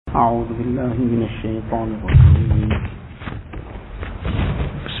أعوذ بالله من الشيطان الرجيم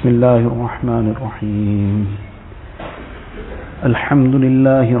بسم الله الرحمن الرحيم الحمد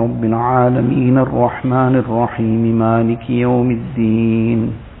لله رب العالمين الرحمن الرحيم مالك يوم الدين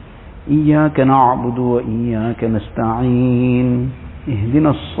إياك نعبد وإياك نستعين اهدنا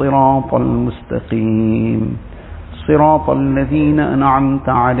الصراط المستقيم صراط الذين أنعمت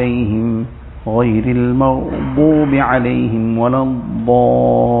عليهم غير المغضوب عليهم ولا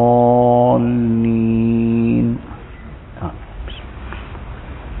الضالين.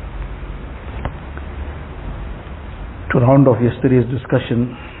 To round off yesterday's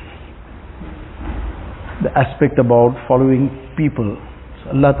discussion, the aspect about following people.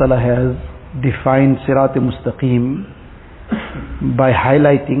 So Allah Ta'ala has defined Sirat Mustaqim by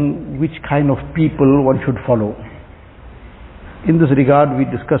highlighting which kind of people one should follow. In this regard, we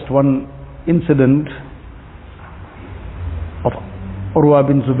discussed one incident of Urwa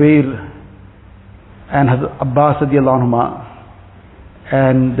bin Zubair and Hazrat Abbas radiallahu anhuma,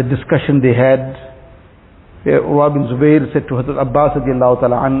 and the discussion they had, where Urwa bin Zubair said to Hazrat Abbas radiallahu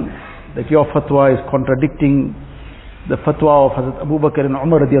ta'ala an, that your fatwa is contradicting the fatwa of Hazrat Abu Bakr and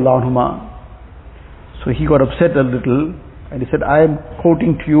Umar radiallahu anhuma. So he got upset a little and he said, I am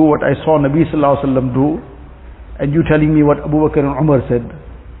quoting to you what I saw Nabi sallallahu alaihi wasallam do, and you telling me what Abu Bakr and Umar said.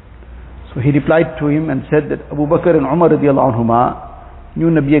 So he replied to him and said that Abu Bakr and Umar radiallahu anhuma knew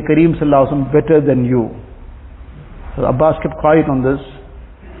Nabi Kareem sallallahu alaihi wasallam better than you. So Abbas kept quiet on this.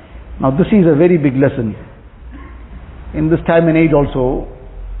 Now this is a very big lesson. In this time and age also,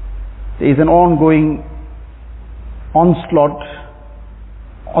 there is an ongoing onslaught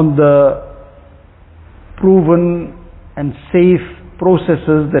on the proven and safe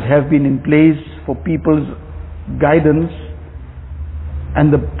processes that have been in place for people's guidance,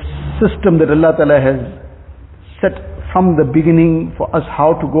 and the system that Allah Ta'ala has set from the beginning for us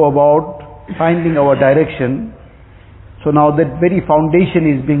how to go about finding our direction. So now that very foundation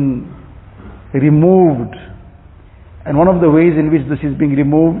is being removed, and one of the ways in which this is being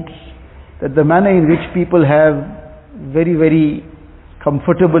removed, that the manner in which people have very, very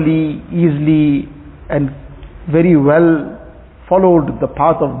comfortably, easily and very well followed the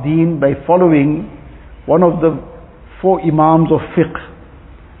path of deen by following one of the four Imaams of Fiqh,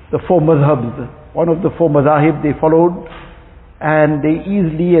 the four madhabs, one of the four madhahib they followed, and they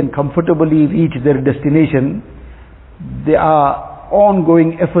easily and comfortably reach their destination. There are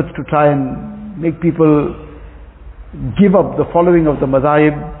ongoing efforts to try and make people give up the following of the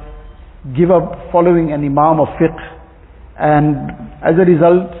madhahib, give up following an Imam of Fiqh, and as a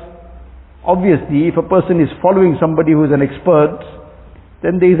result, obviously if a person is following somebody who is an expert,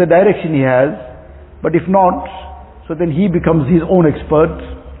 then there is a direction he has, but if not, so then he becomes his own expert,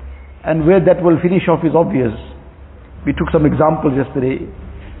 and where that will finish off is obvious. We took some examples yesterday.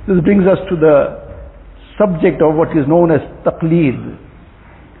 This brings us to the subject of what is known as taqleed.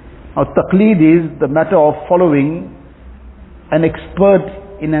 Now taqleed is the matter of following an expert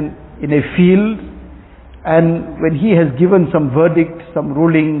in a field, and when he has given some verdict, some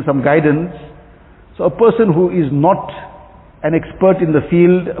ruling, some guidance, so a person who is not an expert in the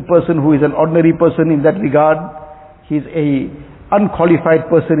field, a person who is an ordinary person in that regard, he is a unqualified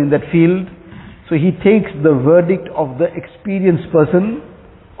person in that field, so he takes the verdict of the experienced person,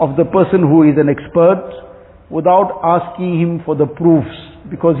 of the person who is an expert, without asking him for the proofs,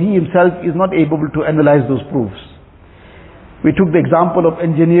 because he himself is not able to analyze those proofs. We took the example of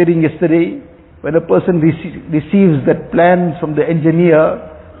engineering yesterday. When a person receives that plan from the engineer,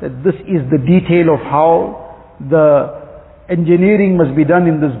 that this is the detail of how the engineering must be done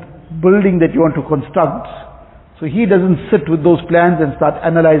in this building that you want to construct, so he doesn't sit with those plans and start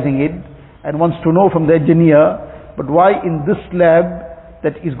analyzing it and wants to know from the engineer, but why in this slab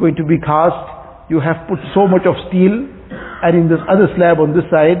that is going to be cast, you have put so much of steel, and in this other slab on this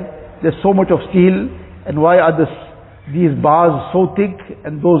side, there's so much of steel, and why are these bars so thick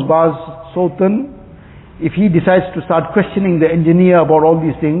and those bars so thin? If he decides to start questioning the engineer about all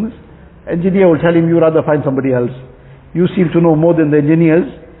these things, engineer will tell him, you rather find somebody else. You seem to know more than the engineers,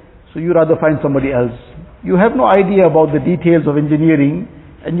 so you rather find somebody else. You have no idea about the details of engineering,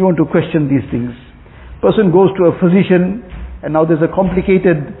 and you want to question these things. Person goes to a physician, and now there's a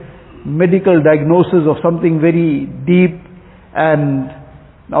complicated medical diagnosis of something very deep, and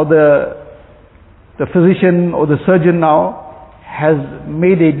now the physician or the surgeon now has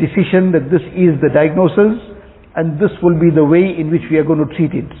made a decision that this is the diagnosis, and this will be the way in which we are going to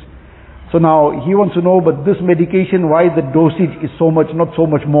treat it. So now he wants to know, but this medication, why the dosage is so much, not so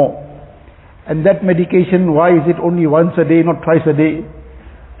much more? And that medication, why is it only once a day, not twice a day?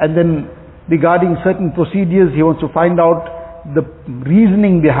 And then regarding certain procedures, he wants to find out the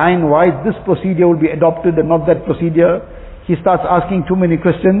reasoning behind why this procedure will be adopted and not that procedure, he starts asking too many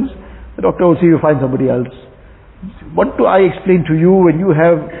questions, the doctor will say, you find somebody else. What do I explain to you when you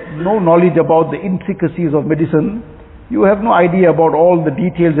have no knowledge about the intricacies of medicine? You have no idea about all the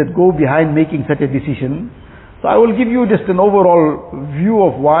details that go behind making such a decision. So I will give you just an overall view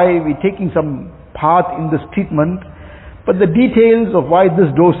of why we're taking some part in this treatment, but the details of why this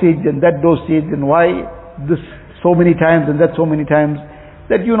dosage and that dosage and why this so many times and that so many times,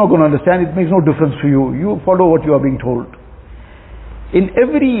 that you're not going to understand. It makes no difference to you. You follow what you are being told. In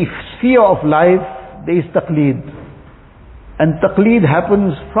every sphere of life, there is taqleed. And taqleed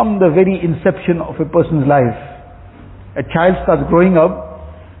happens from the very inception of a person's life. A child starts growing up,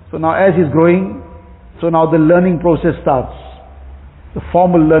 so now as he's growing, so now the learning process starts. The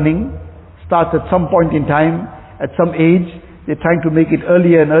formal learning starts at some point in time, at some age. They're trying to make it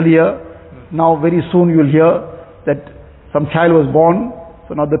earlier and earlier. Now very soon you'll hear that some child was born,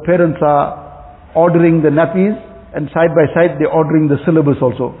 so now the parents are ordering the nappies, and side by side they're ordering the syllabus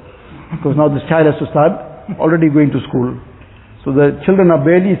also. Because now this child has to start already going to school. So the children are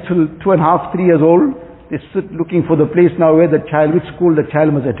barely still 2.5, 3 years old. They sit looking for the place now where which school the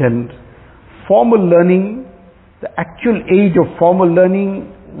child must attend. Formal learning, the actual age of formal learning,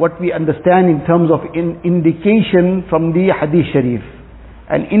 what we understand in terms of indication from the Hadith Sharif.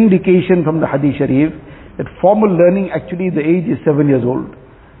 An indication from the Hadith Sharif that formal learning, actually the age is 7 years old.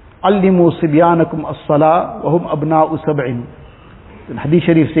 Allimu sibyanakum as-salah wa hum abna'u sab'in. The Hadith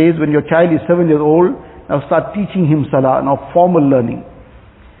Sharif says when your child is 7 years old, now start teaching him salah, now formal learning.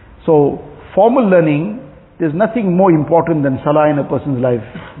 So formal learning, there's nothing more important than salah in a person's life.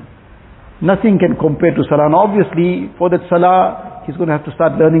 Nothing can compare to salah. And obviously for that salah, he's going to have to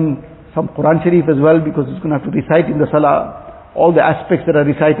start learning some Quran Sharif as well, because he's going to have to recite in the salah all the aspects that are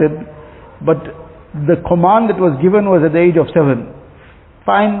recited. But the command that was given was at the age of 7.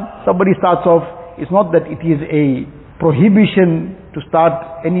 Fine, somebody starts off, it's not that it is a prohibition to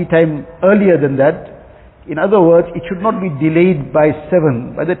start any time earlier than that. In other words, it should not be delayed by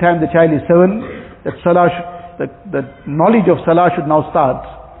 7. By the time the child is 7, that salah, the knowledge of salah should now start.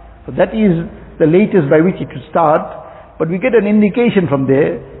 So that is the latest by which it should start. But we get an indication from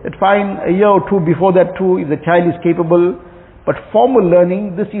there that fine, a year or two before that too, if the child is capable. But formal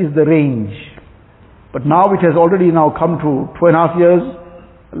learning, this is the range. But now it has already now come to 2.5 years.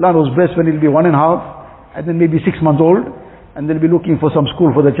 Allah knows best when it will be 1.5, and then maybe 6 months old, and they'll be looking for some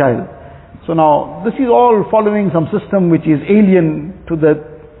school for the child. So now, this is all following some system which is alien to the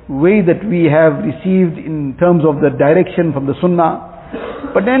way that we have received in terms of the direction from the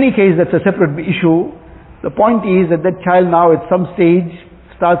Sunnah. But in any case, that's a separate issue. The point is that that child now at some stage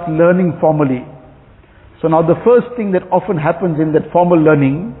starts learning formally. So now the first thing that often happens in that formal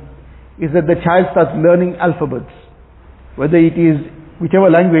learning is that the child starts learning alphabets. Whether it is whichever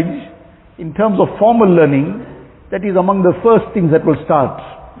language, in terms of formal learning, that is among the first things that will start.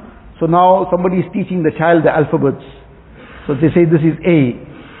 So now somebody is teaching the child the alphabets. So they say this is A,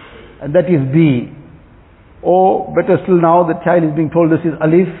 and that is B. Or better still now, the child is being told this is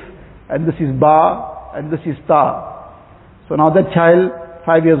Alif, and this is Ba, and this is Ta. So now that child,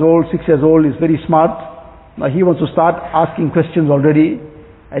 5 years old, 6 years old, is very smart. Now he wants to start asking questions already,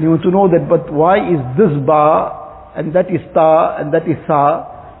 and he wants to know that, but why is this Ba, and that is Ta, and that is Sa?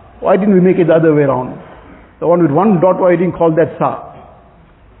 Why didn't we make it the other way around? The one with one dot, why didn't call that Sa?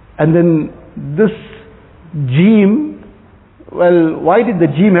 And then this Jeem, well, why did the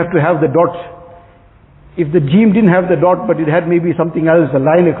Jeem have to have the dot? If the Jeem didn't have the dot, but it had maybe something else, a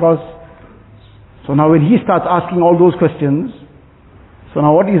line across. So now when he starts asking all those questions, so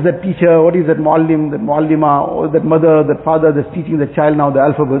now what is that teacher, what is that muallim, that muallima, or that mother, that father that's teaching the child now the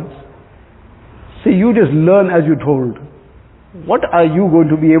alphabets? So you just learn as you're told. What are you going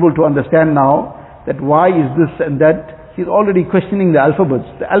to be able to understand now, that why is this and that? He's already questioning the alphabets.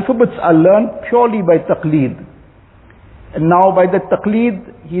 The alphabets are learned purely by taqleed. And now by the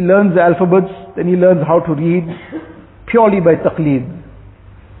taqleed, he learns the alphabets, then he learns how to read purely by taqleed.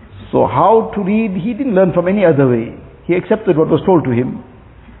 So how to read, he didn't learn from any other way. He accepted what was told to him.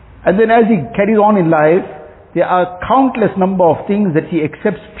 And then as he carries on in life, there are countless number of things that he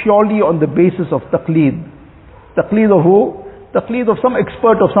accepts purely on the basis of taqleed. Taqleed of who? Taqleed of some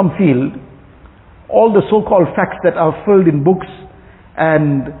expert of some field. All the so-called facts that are filled in books,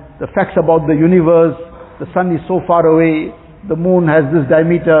 and the facts about the universe, the sun is so far away, the moon has this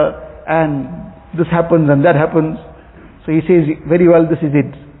diameter, and this happens and that happens. So he says, very well, this is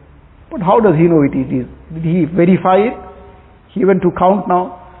it. But how does he know it is? Did he verify it? He went to count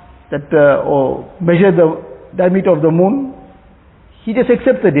now, that or measure the diameter of the moon. He just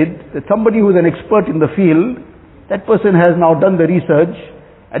accepted it, that somebody who is an expert in the field, That person has now done the research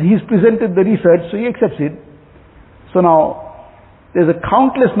and he's presented the research, so he accepts it. So now, there's a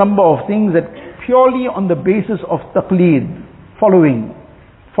countless number of things that purely on the basis of taqleed, following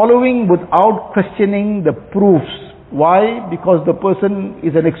without questioning the proofs. Why? Because the person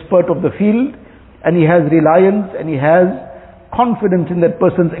is an expert of the field and he has reliance and he has confidence in that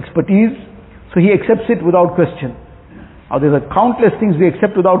person's expertise, so he accepts it without question. Now there's a countless things we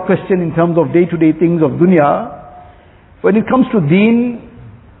accept without question in terms of day-to-day things of dunya. When it comes to deen,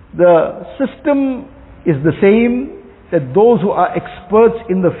 the system is the same, that those who are experts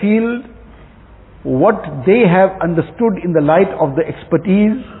in the field, what they have understood in the light of the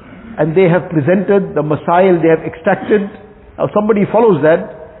expertise, and they have presented the masail they have extracted. Now somebody follows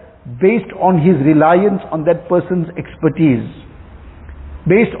that based on his reliance on that person's expertise,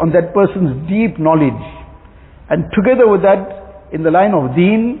 based on that person's deep knowledge, and together with that, in the line of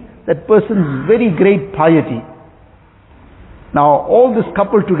deen, that person's very great piety. Now all this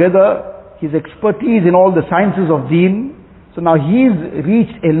coupled together, his expertise in all the sciences of deen, so now he's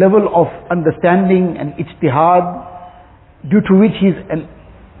reached a level of understanding and ijtihad, due to which he's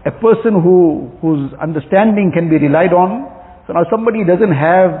a person whose understanding can be relied on. So now somebody doesn't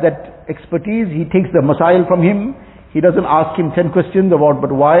have that expertise, he takes the masail from him, he doesn't ask him 10 questions about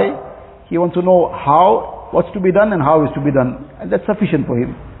but why, he wants to know how, what's to be done and how is to be done, and that's sufficient for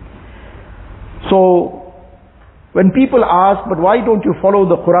him. So when people ask, but why don't you follow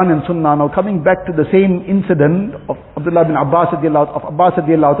the Quran and Sunnah? Now coming back to the same incident of Abdullah bin Abbas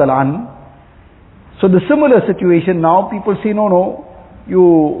radiallahu ta'ala an. So the similar situation now, people say, no,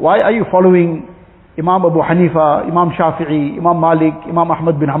 why are you following Imam Abu Hanifa, Imam Shafi'i, Imam Malik, Imam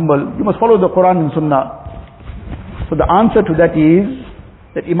Ahmad bin Hanbal? You must follow the Quran and Sunnah. So the answer to that is,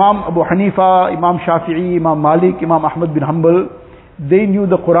 that Imam Abu Hanifa, Imam Shafi'i, Imam Malik, Imam Ahmad bin Hanbal, they knew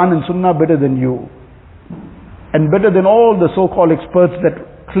the Quran and Sunnah better than you. And better than all the so-called experts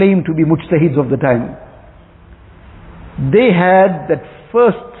that claim to be mujtahids of the time. They had that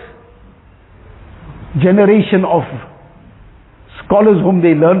first generation of scholars whom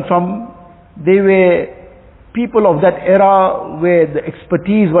they learned from. They were people of that era where the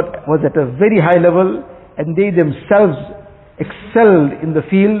expertise was at a very high level and they themselves excelled in the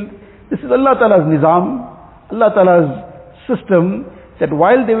field. This is Allah Ta'ala's nizam, Allah Ta'ala's system, that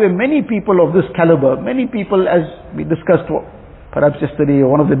while there were many people of this caliber, many people, as we discussed perhaps yesterday or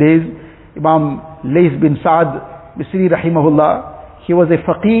one of the days, Imam Lays bin Sa'd Misri rahimahullah, he was a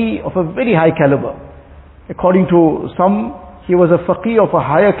faqih of a very high caliber. According to some, he was a faqih of a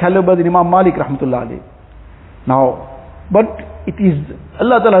higher caliber than Imam Malik rahmatullah alayh. Now, but it is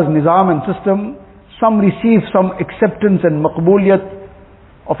Allah Ta'ala's nizam and system. Some receive some acceptance and maqbuliyat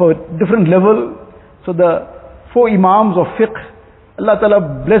of a different level. So the 4 Imams of Fiqh, Allah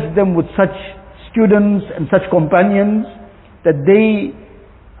Ta'ala blessed them with such students and such companions that they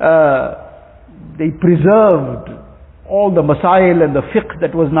preserved all the masail and the fiqh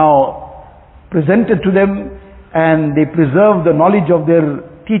that was now presented to them, and they preserved the knowledge of their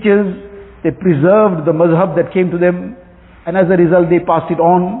teachers, they preserved the mazhab that came to them, and as a result they passed it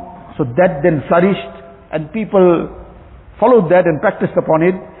on. So that then flourished and people followed that and practiced upon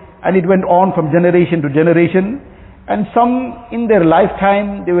it, and it went on from generation to generation. And some in their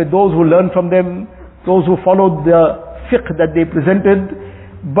lifetime, there were those who learned from them, those who followed the fiqh that they presented,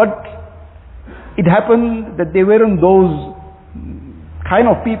 but it happened that they weren't those kind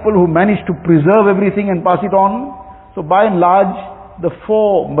of people who managed to preserve everything and pass it on. So by and large, the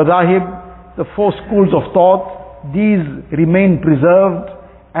 4 madhahib, the 4 schools of thought, these remain preserved,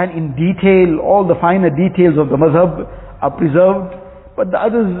 and in detail, all the finer details of the madhab are preserved. But the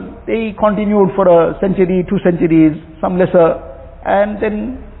others, they continued for a century, 2 centuries, some lesser, and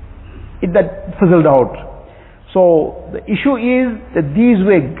then that fizzled out. So the issue is that these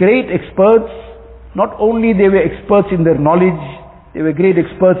were great experts. Not only they were experts in their knowledge, they were great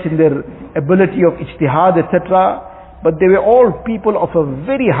experts in their ability of ijtihad, etc. But they were all people of a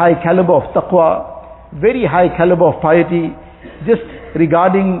very high caliber of taqwa, very high caliber of piety. Just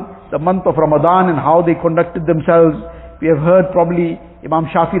regarding the month of Ramadan and how they conducted themselves, we have heard probably Imam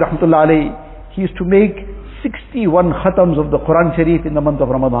Shafi rahmatullah alayhi, he used to make 61 khatams of the Quran Sharif in the month of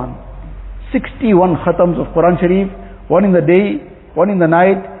Ramadan. 61 khatams of Quran Sharif, one in the day, one in the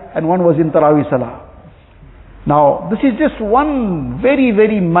night, and one was in Taraweeh Salah. Now, this is just one very,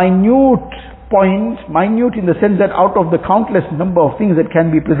 very minute point, minute in the sense that out of the countless number of things that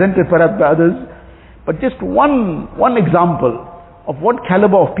can be presented perhaps by others, but just one example of what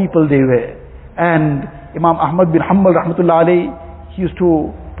caliber of people they were. And Imam Ahmad bin Hanbal rahmatullah alayhi, he used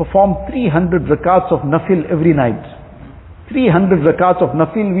to perform 300 rakats of nafil every night. 300 rakats of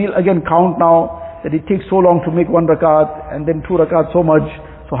nafil, we'll again count now that it takes so long to make 1 rakat, and then 2 rakat so much,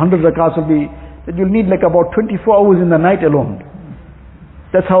 so 100 rakats will be, that you'll need like about 24 hours in the night alone.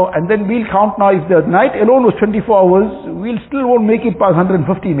 That's how, and then we'll count now, if the night alone was 24 hours, we'll still won't make it past 150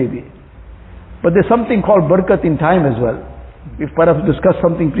 maybe. But there's something called barakat in time as well. We've perhaps discussed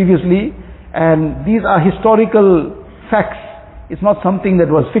something previously, and these are historical facts. It's not something that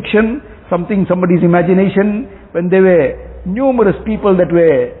was fiction, somebody's imagination. When there were numerous people that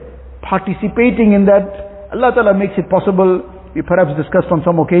were participating in that, Allah Ta'ala makes it possible. We perhaps discussed on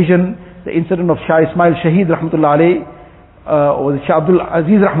some occasion the incident of Shah Ismail Shaheed Rahmatullah alayhi, or Shah Abdul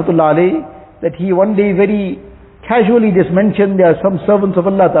Aziz Rahmatullah alayhi, that he one day very casually just mentioned there are some servants of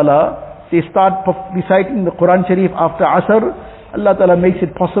Allah Ta'ala, they start reciting the Quran Sharif after Asr, Allah Ta'ala makes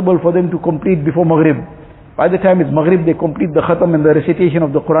it possible for them to complete before Maghrib. By the time it's Maghrib, they complete the Khatam and the recitation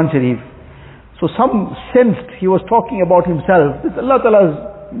of the Quran Sharif. So some sensed he was talking about himself. It's Allah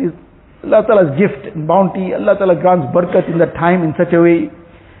Ta'ala's gift and bounty. Allah Ta'ala grants barakat in that time in such a way.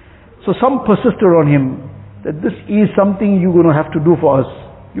 So some persisted on him that this is something you're going to have to do for us.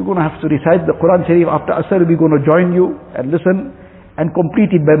 You're going to have to recite the Quran Sharif after Asr. We're going to join you and listen and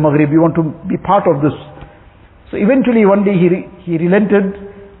complete it by Maghrib. We want to be part of this. So eventually one day he relented,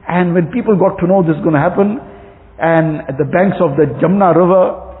 and when people got to know this is going to happen, and at the banks of the Jamna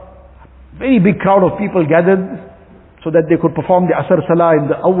river, very big crowd of people gathered so that they could perform the Asr Salah in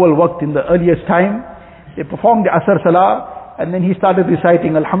the awwal waqt, in the earliest time. They performed the Asr Salah, and then he started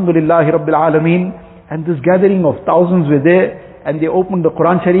reciting Alhamdulillahi Rabbil Alameen, and this gathering of thousands were there, and they opened the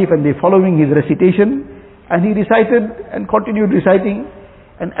Quran Sharif and they following his recitation, and he recited and continued reciting.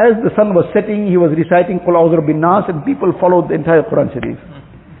 And as the sun was setting, he was reciting Qul A'udhu Birabbin Nas, and people followed the entire Quran Sharif.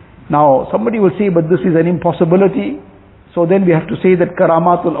 Now, somebody will say, but this is an impossibility. So then we have to say that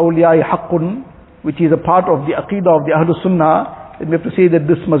Karamatul Awliya'i Haqqun, which is a part of the Aqidah of the Ahlus Sunnah, then we have to say that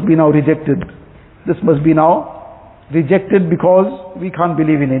this must be now rejected. This must be now rejected because we can't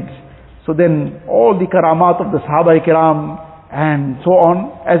believe in it. So then all the Karamat of the Sahaba Kiram and so on,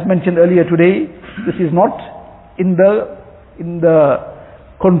 as mentioned earlier today, this is not in the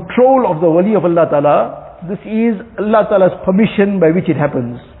control of the wali of Allah Ta'ala. This is Allah Ta'ala's permission by which it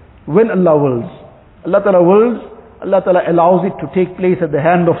happens. When Allah wills. Allah Ta'ala wills, Allah Ta'ala allows it to take place at the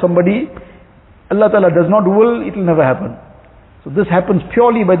hand of somebody. Allah Ta'ala does not will, it will never happen. So this happens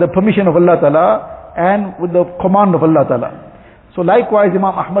purely by the permission of Allah Ta'ala and with the command of Allah Ta'ala. So likewise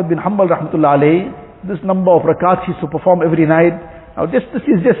Imam Ahmad bin Hanbal Rahmatullah alayhi, this number of rakats he used to perform every night. Now this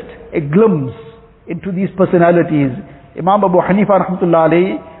is just a glimpse into these personalities. Imam Abu Hanifa Rahmatullah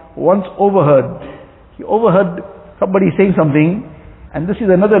alayhi once overheard somebody saying something, and this is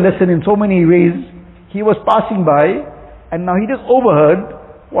another lesson in so many ways. He was passing by, and now he just overheard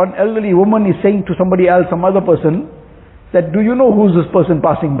one elderly woman is saying to somebody else, some other person, that do you know who's this person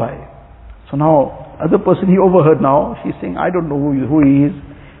passing by? So now, other person he overheard now, she's saying, I don't know who he is.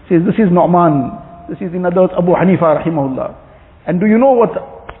 Says, this is Nu'man. This is in other words Abu Hanifa Rahimahullah. And do you know what's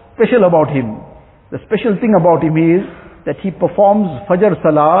special about him? The special thing about him is that he performs Fajr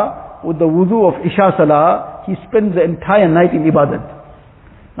Salah with the wudu of Isha Salah. He spends the entire night in Ibadat.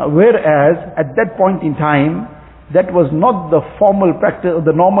 Now whereas at that point in time, that was not the formal practice or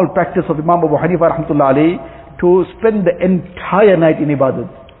the normal practice of Imam Abu Hanifa Rahmatullah alayhi to spend the entire night in Ibadat.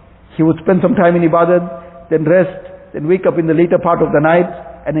 He would spend some time in Ibadat, then rest, then wake up in the later part of the night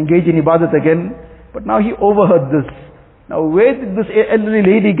and engage in Ibadat again. But now he overheard this. Now where did this elderly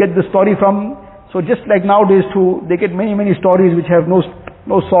lady get the story from? So just like nowadays too, they get many stories which have no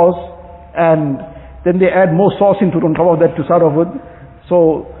source, and then they add more sauce into it on top of that to start off with.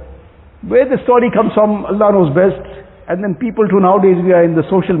 So where the story comes from, Allah knows best. And then people too, nowadays we are in the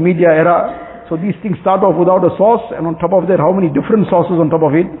social media era, so these things start off without a source, and on top of that how many different sources on top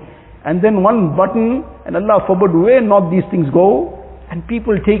of it, and then one button, and Allah forbid where not these things go, and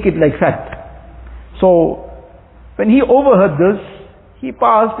people take it like fact. So when he overheard this, he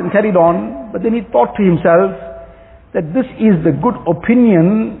passed and carried on, but then he thought to himself that this is the good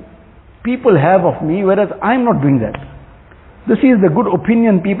opinion people have of me, whereas I'm not doing that. This is the good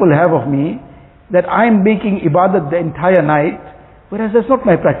opinion people have of me, that I'm making ibadat the entire night, whereas that's not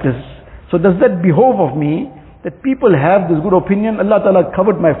my practice. So does that behove of me, that people have this good opinion? Allah Ta'ala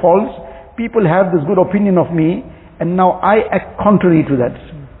covered my faults. People have this good opinion of me, and now I act contrary to that.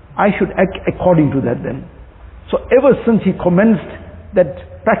 I should act according to that then. So ever since he commenced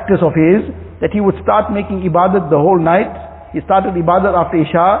that practice of his, that he would start making ibadat the whole night, he started ibadat after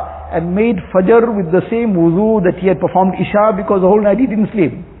Isha, and made Fajr with the same wudu that he had performed Isha, because the whole night he didn't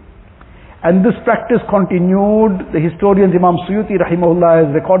sleep. And this practice continued. The historian Imam Suyuti Rahimahullah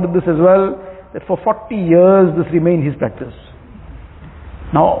has recorded this as well, that for 40 years this remained his practice.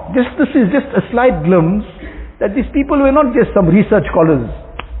 Now, this is just a slight glimpse that these people were not just some research scholars.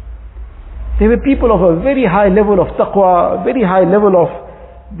 They were people of a very high level of taqwa, very high level of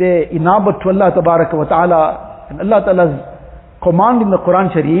their inabat to Allah tabaraka wa ta'ala. And Allah Ta'ala's command in the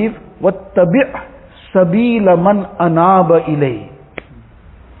Quran Sharif, وَاتَّبِعْ سَبِيلَ مَنْ أَنَابَ إِلَيْهِ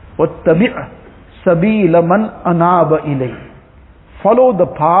وَاتَّبِعْ سَبِيلَ مَنْ أَنَابَ إِلَيْهِ. Follow the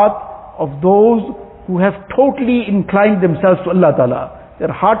path of those who have totally inclined themselves to Allah Ta'ala.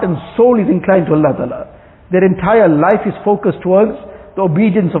 Their heart and soul is inclined to Allah Ta'ala. Their entire life is focused towards the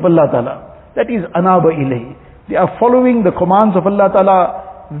obedience of Allah Ta'ala. That is anaba ilayhi. They are following the commands of Allah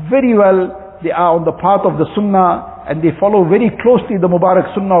Ta'ala very well. They are on the path of the sunnah and they follow very closely the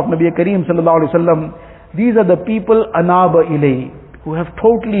Mubarak sunnah of Nabi Kareem sallallahu alaihi wasallam. These are the people anaba ilayhi, who have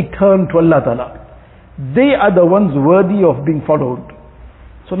totally turned to Allah Ta'ala. They are the ones worthy of being followed.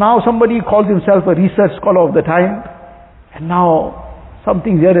 So now somebody calls himself a research scholar of the time, and now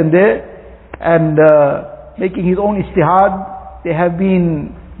something here and there, and making his own ijtihad. There have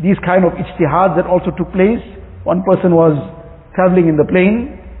been these kind of ijtihads that also took place. One person was traveling in the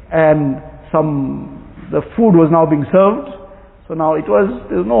plane, and the food was now being served. So now there was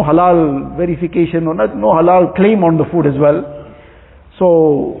no halal verification or no halal claim on the food as well.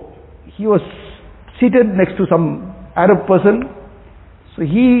 So he was seated next to some Arab person. So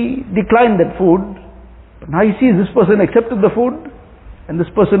he declined that food. But now he sees this person accepted the food, and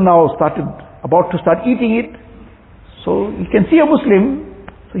this person now about to start eating it. So he can see a Muslim.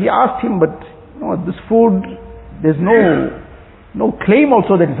 So he asked him, but this food, there's no claim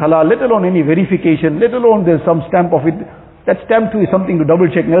also that it's halal, let alone any verification, let alone there's some stamp of it. That stamp too is something to double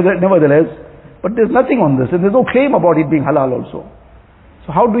check nevertheless. But there's nothing on this, and there's no claim about it being halal also.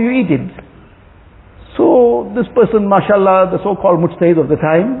 So how do you eat it? So this person, mashallah, the so-called mujtahid of the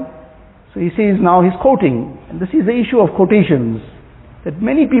time, so he says now he's quoting. And this is the issue of quotations. That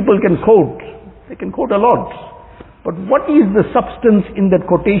many people can quote. They can quote a lot. But what is the substance in that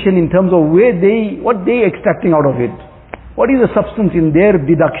quotation in terms of what they extracting out of it? What is the substance in their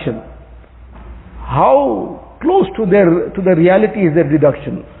deduction? How close to the reality is their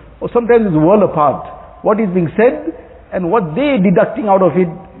deduction? Or sometimes it's a world apart. What is being said and what they deducting out of it,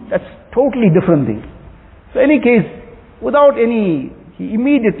 that's totally different thing. So in any case, he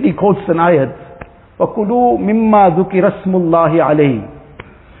immediately quotes an ayat. وَكُلُوا مِمَّا ذُكِرَ اسْمُ اللَّهِ عَلَيْهِ.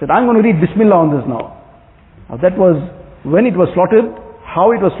 Said, I'm going to read Bismillah on this now. Now that was when it was slaughtered,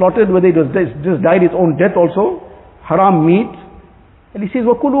 how it was slaughtered, whether it was just died its own death also, haram meat. And he says,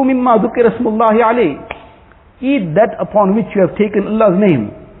 وَكُلُوا مِمَّا ذُكِرَ اسْمُ اللَّهِ عَلَيْهِ. Eat that upon which you have taken Allah's name.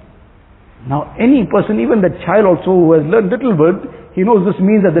 Now any person, even that child also who has learned little bit, he knows this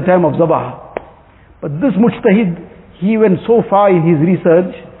means at the time of Zabah. But this mujtahid, he went so far in his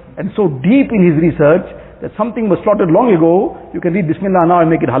research and so deep in his research that something was slaughtered long ago, you can read Bismillah now and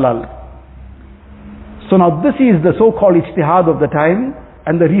make it halal. So now this is the so-called ijtihad of the time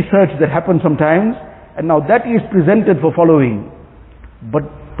and the research that happens sometimes, and now that is presented for following. But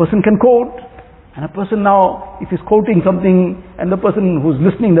person can quote, and a person now, if he's quoting something and the person who's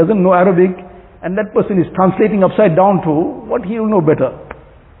listening doesn't know Arabic, and that person is translating upside down to, what he will know better.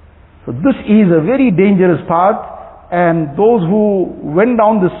 So this is a very dangerous path, and those who went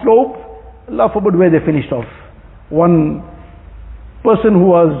down the slope, Allah forbid where they finished off. One person who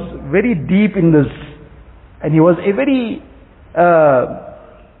was very deep in this, and he was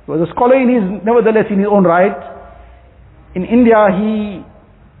a scholar nevertheless in his own right. In India, he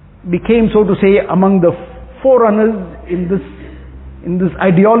became, so to say, among the forerunners in this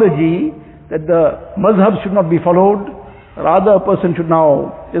ideology that the mazhab should not be followed. Rather, a person should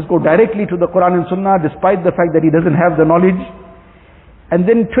now just go directly to the Quran and Sunnah, despite the fact that he doesn't have the knowledge. And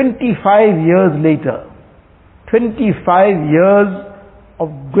then 25 years later, 25 years of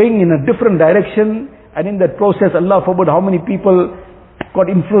going in a different direction, and in that process, Allah forbid how many people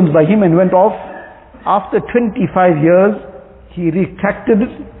got influenced by him and went off. After 25 years, he retracted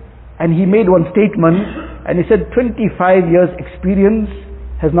and he made one statement, and he said, 25 years experience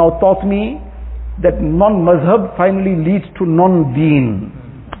has now taught me that non-mazhab finally leads to non-deen.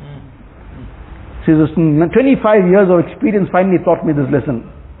 So 25 years of experience finally taught me this lesson.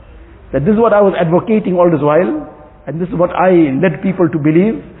 That this is what I was advocating all this while, and this is what I led people to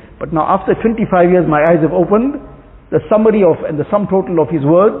believe. But now after 25 years my eyes have opened. The summary and the sum total of his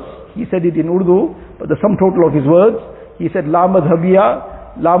words, he said it in Urdu, but the sum total of his words, he said, La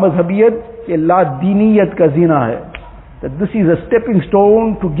madhabiyat, ye la diniyat ka zina hai. That this is a stepping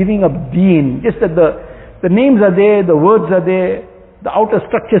stone to giving up deen. Just that the names are there, the words are there, the outer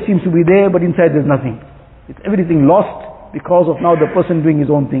structure seems to be there, but inside there's nothing. It's everything lost, because of now the person doing his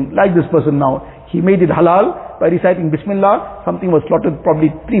own thing. Like this person now, he made it halal by reciting Bismillah. Something was slaughtered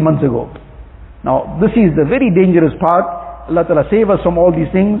probably 3 months ago. Now this is the very dangerous path. Allah Ta'ala save us from all these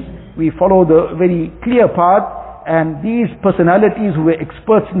things. We follow the very clear path, and these personalities who were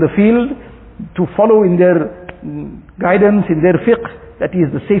experts in the field, to follow in their guidance, in their fiqh, that is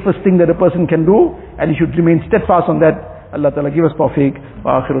the safest thing that a person can do, and he should remain steadfast on that. Allah Ta'ala give us tawfiq.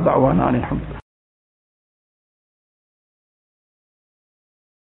 Wa akhiru da'wana alhamdulillah.